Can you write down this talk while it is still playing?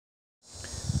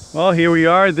Well, here we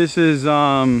are. This is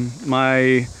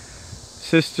my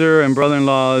sister and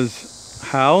brother-in-law's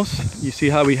house. You see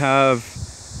how we have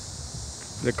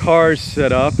the cars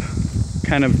set up,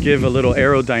 kind of give a little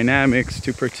aerodynamics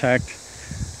to protect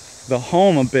the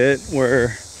home a bit,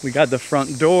 where we got the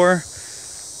front door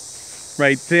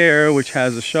right there, which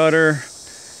has a shutter.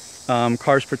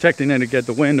 Cars protecting it to get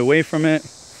the wind away from it.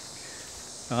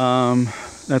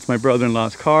 That's my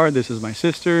brother-in-law's car. This is my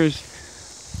sister's.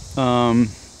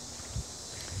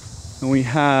 And we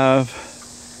have,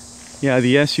 the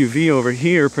SUV over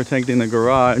here protecting the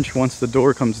garage once the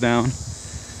door comes down.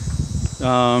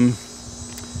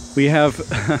 We have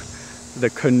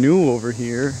the canoe over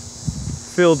here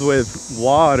filled with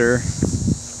water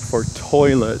for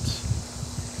toilets.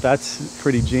 That's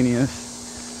pretty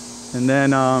genius. And then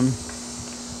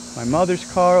my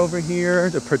mother's car over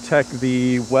here to protect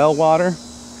the well water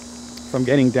from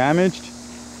getting damaged.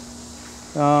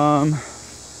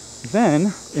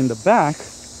 Then in the back,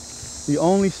 the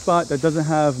only spot that doesn't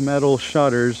have metal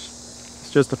shutters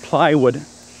is just a plywood,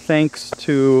 thanks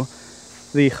to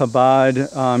the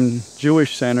Chabad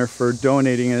Jewish Center for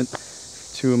donating it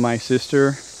to my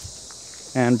sister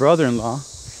and brother-in-law.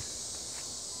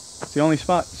 It's the only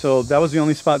spot. So that was the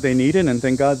only spot they needed, and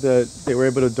thank God that they were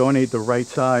able to donate the right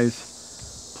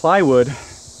size plywood.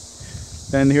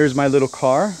 Then here's my little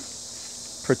car,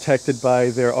 protected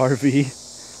by their RV.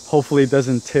 Hopefully it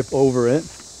doesn't tip over it.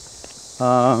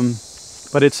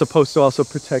 But it's supposed to also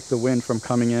protect the wind from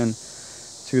coming in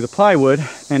to the plywood,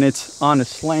 and it's on a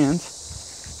slant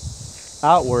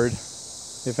outward.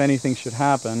 If anything should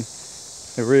happen,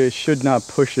 it really should not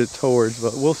push it towards,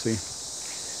 but we'll see.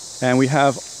 And we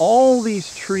have all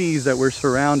these trees that we're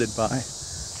surrounded by.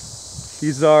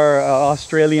 These are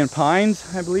Australian pines,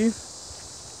 I believe,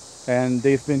 and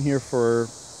they've been here for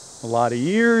a lot of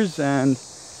years, and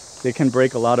they can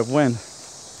break a lot of wind.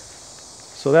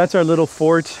 So that's our little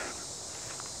fort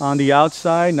on the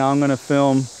outside. Now I'm gonna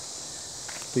film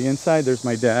the inside. There's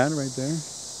my dad right there.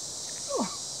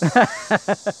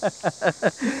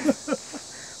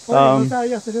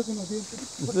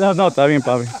 No, está bien,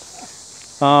 papi.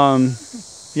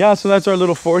 Yeah, so that's our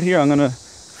little fort here. I'm gonna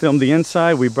film the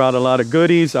inside. We brought a lot of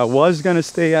goodies. I was gonna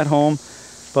stay at home,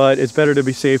 but it's better to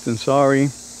be safe than sorry.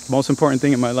 The most important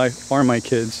thing in my life are my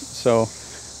kids, so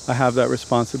I have that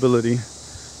responsibility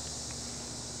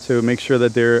to make sure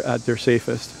that they're at their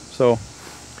safest. So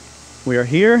we are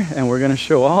here, and we're gonna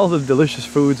show all the delicious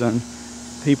foods and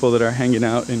people that are hanging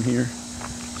out in here.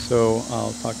 So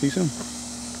I'll talk to you soon.